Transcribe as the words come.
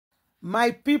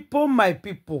My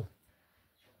people,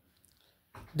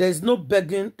 there's no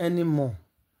begging anymore.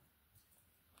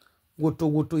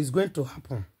 Woto is going to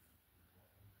happen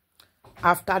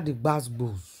after the bass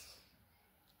goes.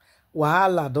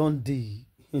 Wahala don't dey.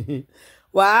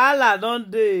 Wahala don't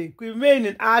dey. Queenmay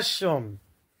in action.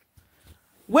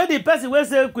 When the person will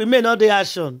say Queenmay not the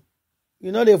action,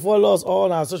 you know they follow us all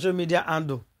on our social media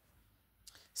handle.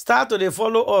 Start to they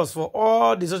follow us for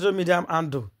all the social media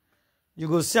handle. You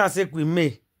go see and say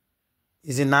Queenmay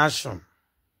is in action.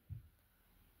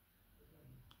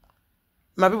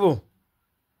 My people,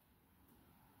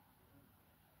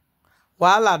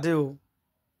 wahala dey o.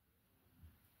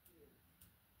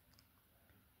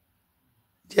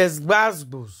 There's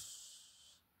gbasgbos.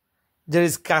 There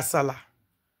is Kasala.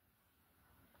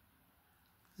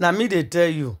 Now me they tell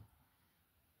you,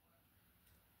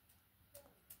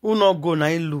 who not go na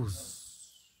him lose.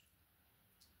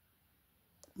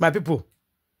 My people,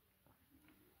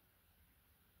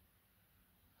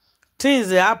 things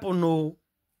they happen o.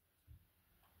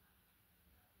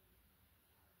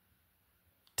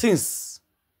 Things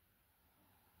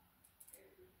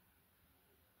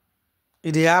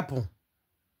it dey happen.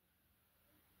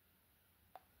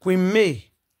 Queenmay,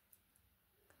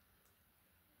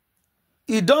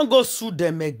 he don't go sue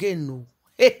them again, no.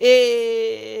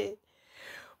 Hey.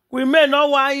 Queenmay no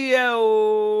one year,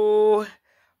 oh,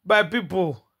 by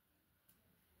people.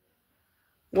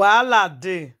 Wahala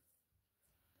dey.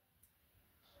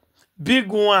 Big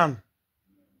one.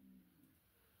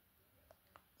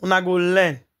 Una go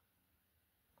learn.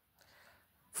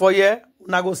 For here,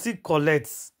 una go see collect.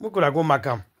 We could go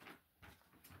makam.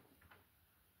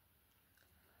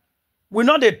 We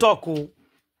know they talk, oh,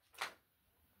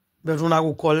 but una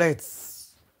go collect.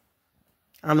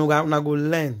 And una go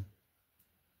learn.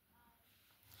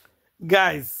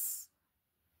 Guys,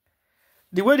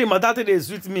 the way the matter today is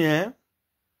with me,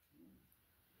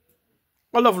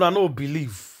 all of them no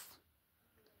believe.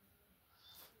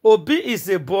 Obi is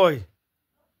a boy.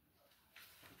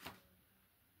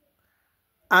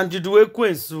 And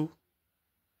Yuledochie&Juju.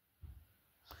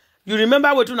 You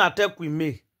remember what you tell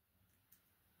Queenmay?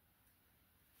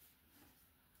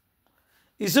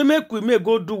 He said make Queenmay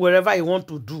go do wherever he want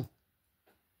to do.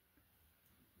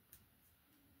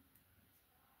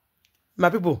 My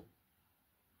people.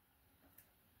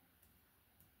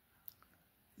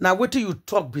 Now what do you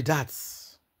talk be that?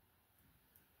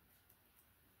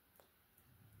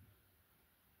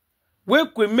 When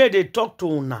Queenmay they talk to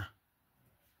una.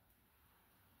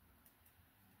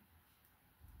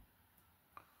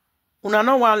 Una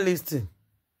no one listen.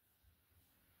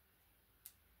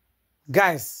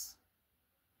 Guys,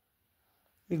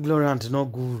 ignorant is not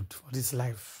good for this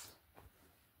life.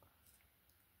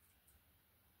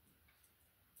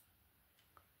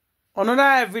 Another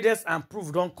evidence and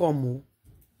proof don't come.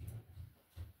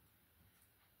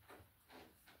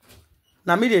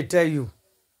 Now me they tell you.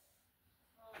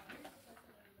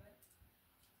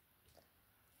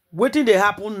 What did they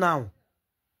happen now?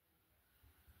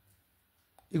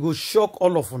 It go shock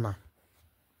all of una.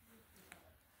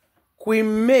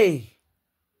 Queenmay,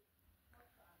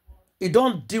 he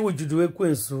don't deal with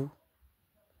Yuledochie&Juju.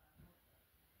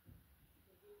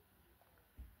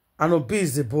 And Obi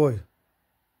is the boy.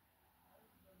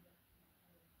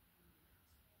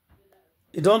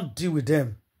 He don't deal with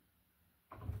them.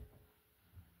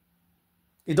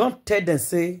 He don't tell them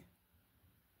say,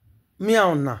 me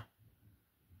and una,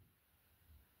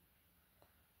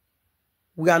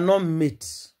 we are not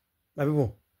mates, my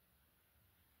people.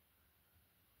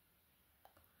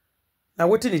 Now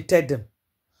what did he tell them?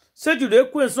 Say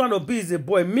Yuledochie&Juju and Obi is a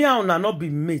boy. Me and una not be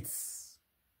mates.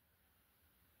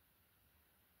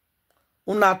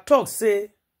 Una talk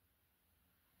say,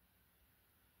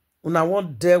 una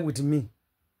won't dare with me.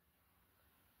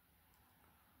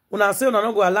 Una say una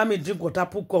not go allow me drink water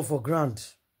put cup for ground.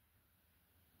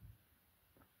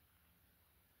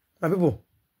 My people,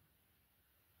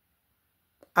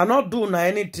 I not do una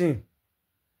anything.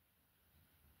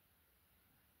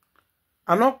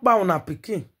 I not buy una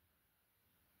pikin.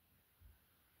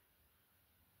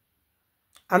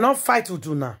 I not fight with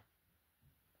una.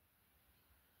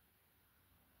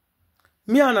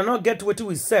 Me and I not get what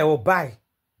we sell or buy.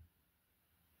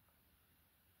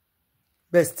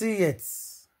 But still yet.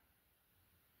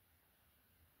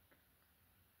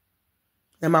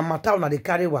 And my matter una dey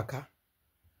carry waka.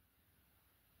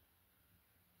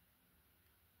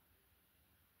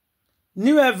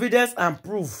 New evidence and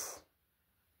proof.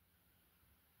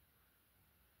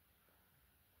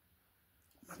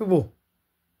 People,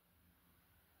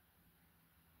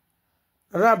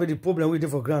 I don't have the problem with it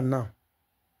for ground now.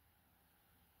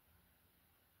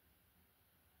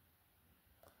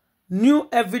 new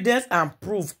evidence and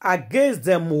proof against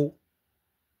them all.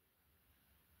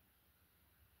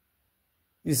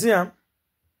 You see, huh?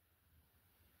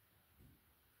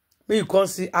 May you can't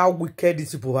see how wicked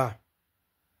these people are.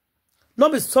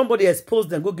 Not be somebody expose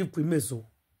them, go give Queenmay so.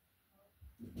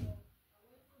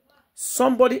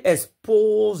 Somebody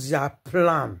expose your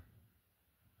plan.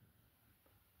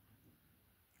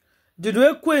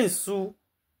 Judy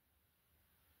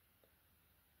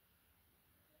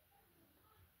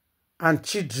and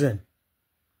children.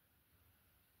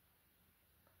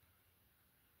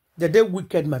 They're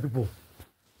wicked, my people.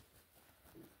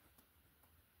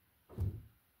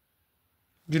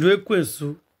 Judy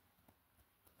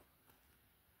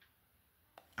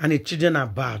and the children are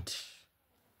bad.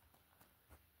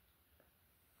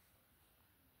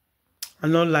 I'll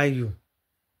not lie you.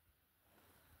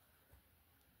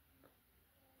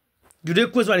 Judy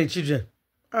and the children.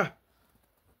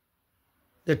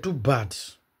 They're too bad.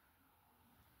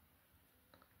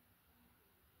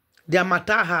 Their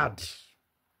matter hard.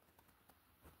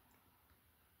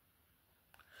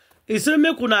 He said,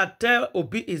 make una tell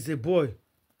Obi is a boy.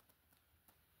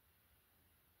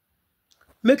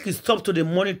 Make it stop to the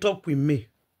monitor Queenmay.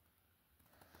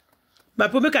 My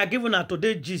people, make I give una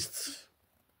today gist.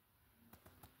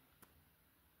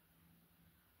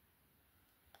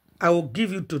 I will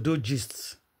give you today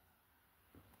gist.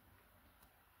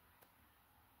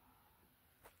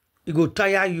 It go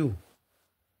tire you.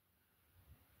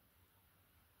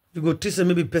 You go teach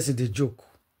maybe person the joke.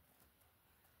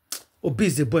 Obi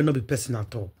is a boy, not be person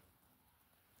at all.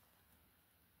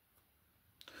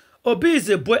 Obi is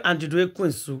a boy and Judy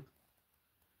Queensu.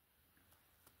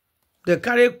 They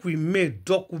carry Queenmay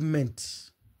document.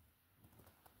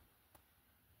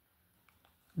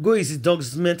 Go is his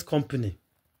document company.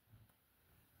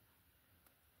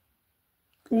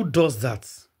 Who does that?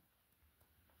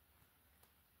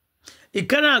 He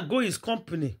cannot go his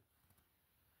company.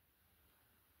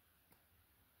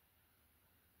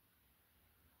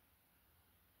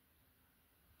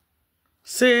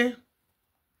 Say,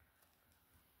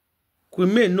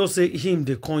 Queenmay no say him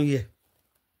they come here.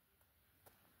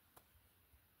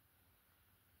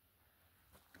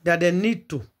 That they need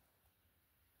to.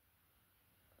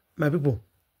 My people.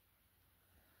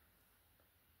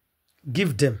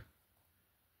 Give them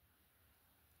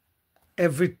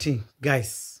everything,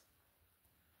 guys.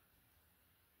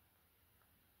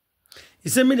 He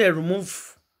said me they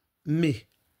remove me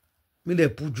they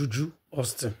put Juju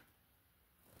Austin.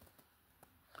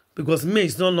 Because me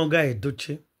is no longer a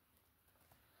edochie.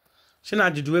 She na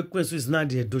Judy Queensu is not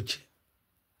the edochie.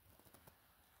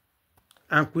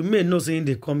 And Queenmay no saying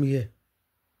they come here.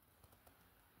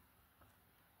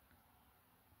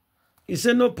 He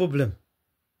said no problem.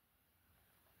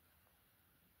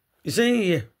 He saying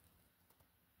here.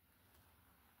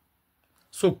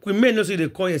 So Queenmay no say they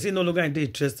come here. Say no longer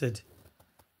interested.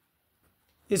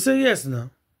 He said yes now.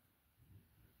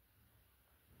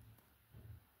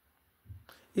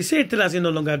 He said tell us he no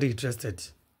longer interested.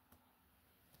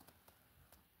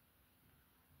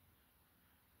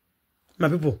 My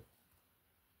people.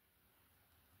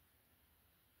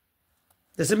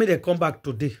 They say me they come back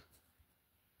today.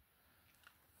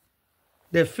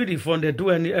 They feel the fund, they do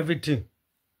everything.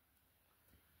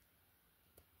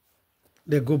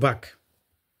 They go back.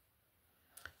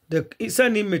 They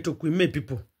send email to Queenmay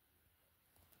people.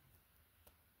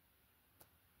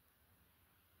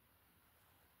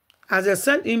 As they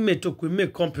send email to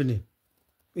Queenmay company,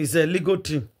 it's a legal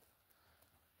team.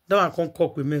 Then I can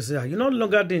call Queenmay and say, you're no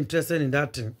longer interested in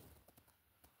that thing.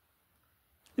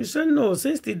 He said, no,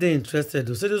 since they're interested,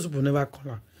 they say those people never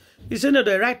call her. He said, no,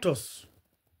 they write us.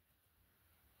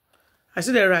 I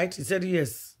said, they write? He said,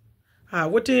 yes.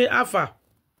 What Alpha?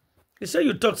 He said,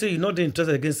 you talk, say you're not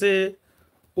interested again. Say,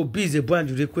 Obi is a boy and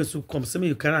Judy Queensu come. Say me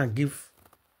you cannot give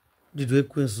Judy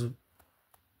Queensu.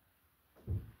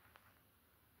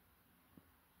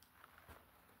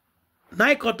 Now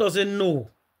I cut us say no.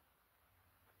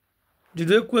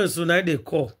 Judy Queensu now they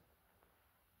call.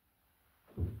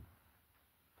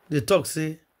 They talk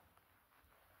say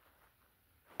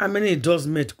how many does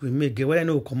met Queenmay get when I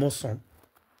know come on son.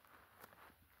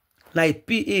 Like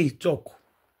PA talk.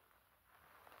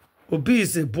 Obi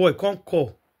is a boy, can't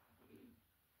call.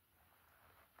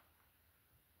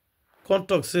 Can't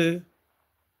talk say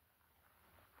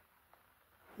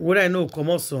what I know come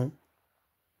on son.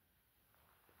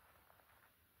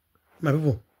 My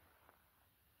people.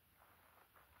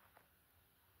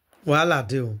 Wahala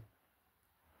dey.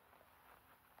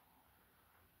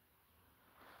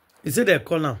 He said they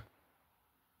call now.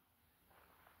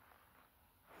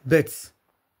 Bet.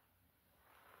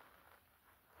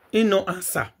 He no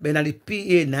answer. But now the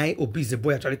PA now Obi is a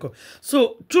boy actually call.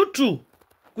 So true.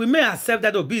 We may accept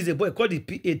that Obi is a boy called the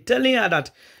PA, telling her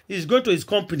that he's going to his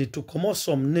company to come out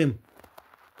some name.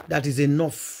 That is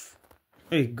enough.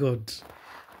 Hey God.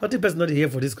 Not the person not here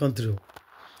for this country.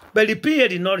 But the PA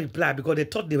did not reply because they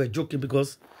thought they were joking,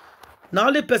 because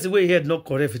now the person we heard not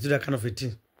correct to do that kind of a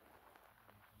thing.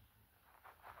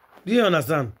 Do you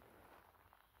understand?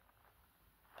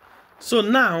 So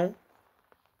now,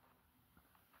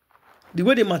 the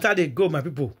way the matter they go, my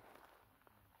people,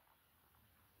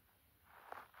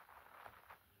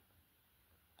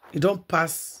 it don't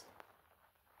pass.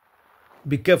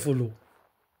 Be careful. Oh.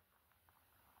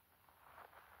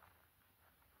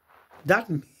 That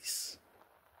means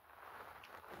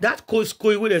that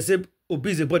Costco where they say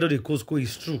Obi is a boy of the Costco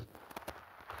is true.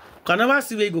 Can never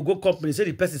see where you go company say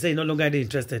the person say no longer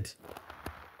interested.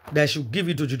 They should give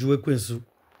it to Juju.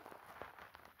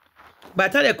 By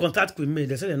the time they contact Queenmay,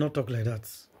 they say they not talk like that.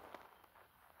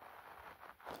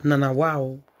 Nana,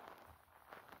 wow.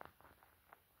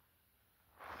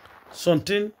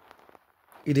 Something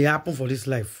it happen for this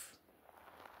life.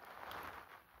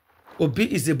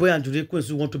 Obi is a boy and Judy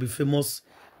who want to be famous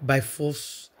by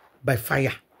force, by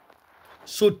fire.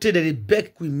 So today they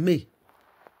beg Queenmay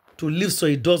to leave some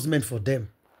endorsement for them.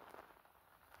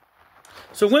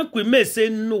 So when Queenmay say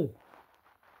no,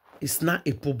 it's not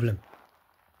a problem.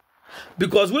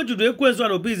 Because when Judy and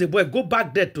Obi is a boy, go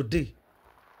back there today.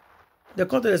 The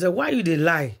country say, why you they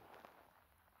lie?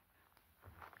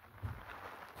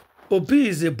 Obi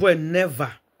is a boy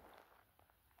never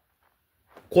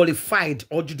qualified,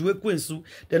 or Judy Queensu,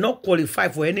 they're not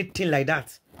qualified for anything like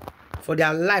that. For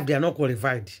their life, they are not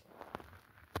qualified.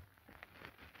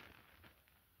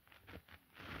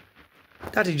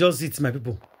 That is just it, my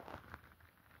people.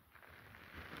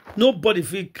 Nobody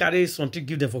feel carry something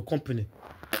give them for company.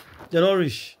 They're not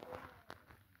rich.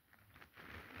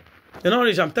 They're not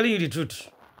rich. I'm telling you the truth.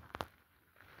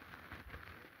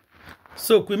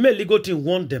 So Queenmay legal team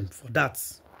warned them for that.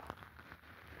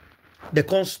 They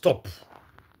can't stop.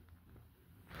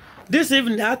 This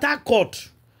evening, after court,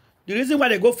 the reason why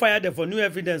they go fire them for new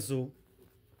evidence, so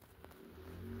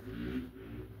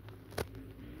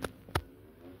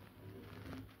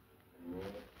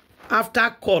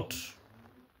after court,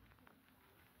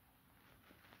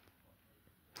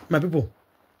 my people,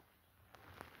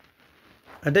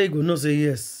 and there you go, no say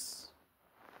yes.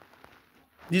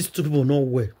 These two people know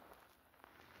where.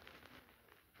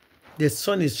 The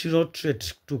son is serious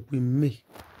threat to Queenmay.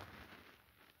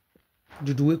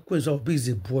 The way Queen's Obi is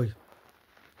a boy.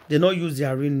 They not use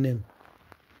their real name.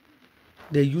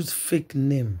 They use fake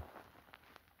name.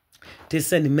 They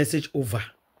send the message over.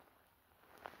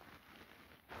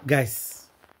 Guys,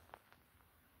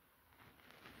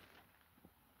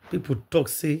 people talk,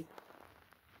 say,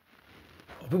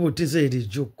 or people think say it is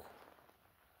joke.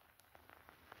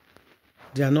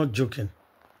 They are not joking.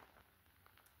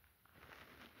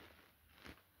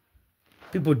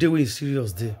 People deal with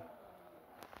serious day.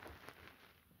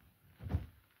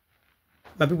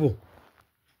 My people,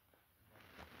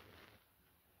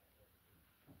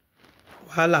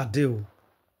 wahala deal.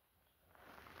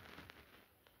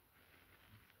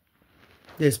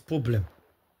 There's problem.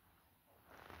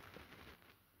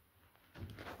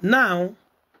 Now,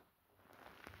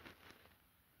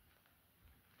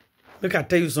 make I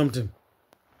tell you something.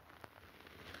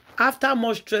 After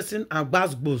much stressing and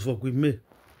gbasgbos for Queenmay,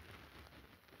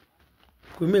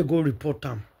 Queenmay go report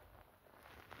them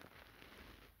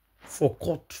for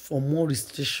court for more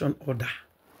restriction order.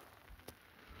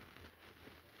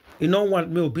 You know what?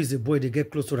 Me Obi is a boy, they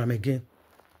get close to them again.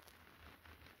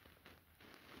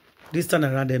 This time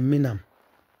around, they mean them.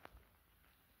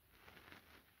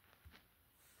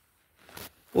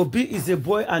 Obi is a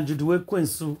boy and Judy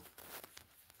Queensu.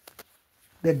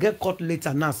 They get caught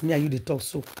later now. Me and you they talk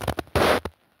so.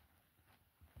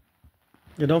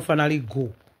 They don't finally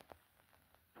go.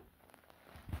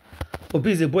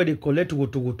 Obi is a boy they collect to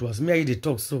go to us. Me and you they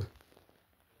talk so.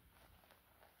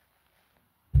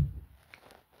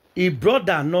 His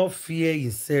brother not fear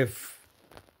himself.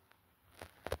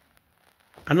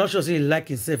 I'm not sure he like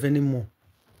himself anymore.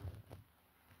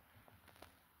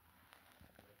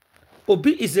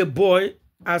 Obi is a boy,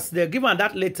 as they're given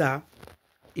that letter,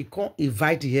 he can't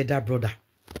invite the other brother.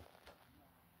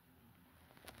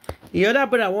 The other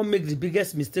brother won't make the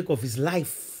biggest mistake of his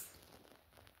life.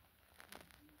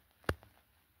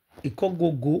 He can't go,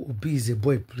 Obi is a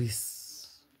boy,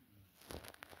 please.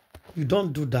 You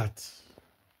don't do that.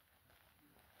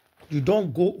 You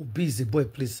don't go, Obi is a boy,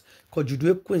 please. Because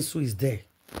Judy Queensu is there.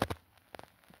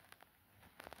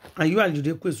 And you and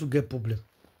Judy Queensu get problem.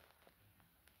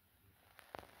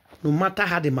 No matter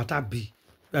how the matter be,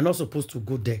 you are not supposed to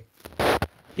go there.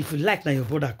 If you like, now your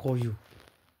brother call you.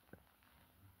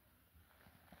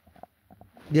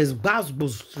 There's buzz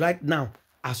right now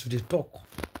as we talk.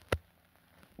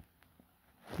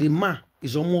 The man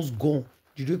is almost gone.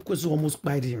 The request almost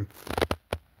bite him.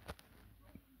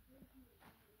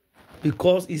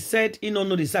 Because he said he don't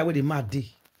know the side where the man did.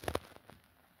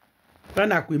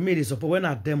 When we made a support, when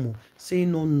I demo, say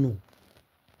no.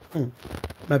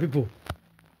 My people,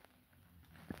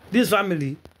 this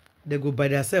family, they go by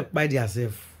themselves,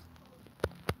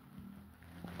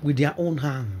 with their own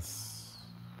hands.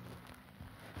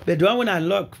 But the one when I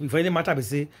look, before any matter, we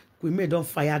say, Queenmay don't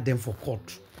fire them for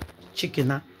court.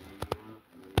 Chicken,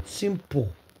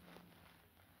 simple.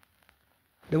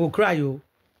 They will cry, you.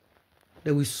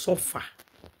 They will suffer.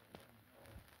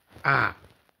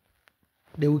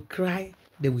 They will cry,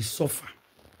 they will suffer.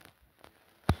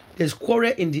 There's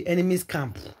quarrel in the enemy's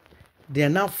camp. They are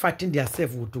now fighting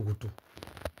themselves.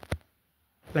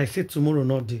 Like say tomorrow,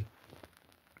 not day.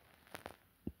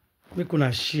 Make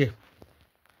una share.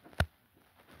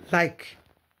 Like,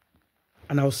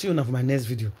 and I'll see you now for my next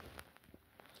video.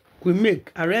 Queenmay,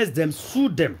 arrest them, sue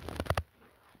them.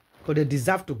 Because they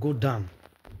deserve to go down.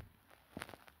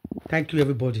 Thank you,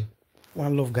 everybody.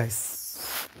 One love, guys.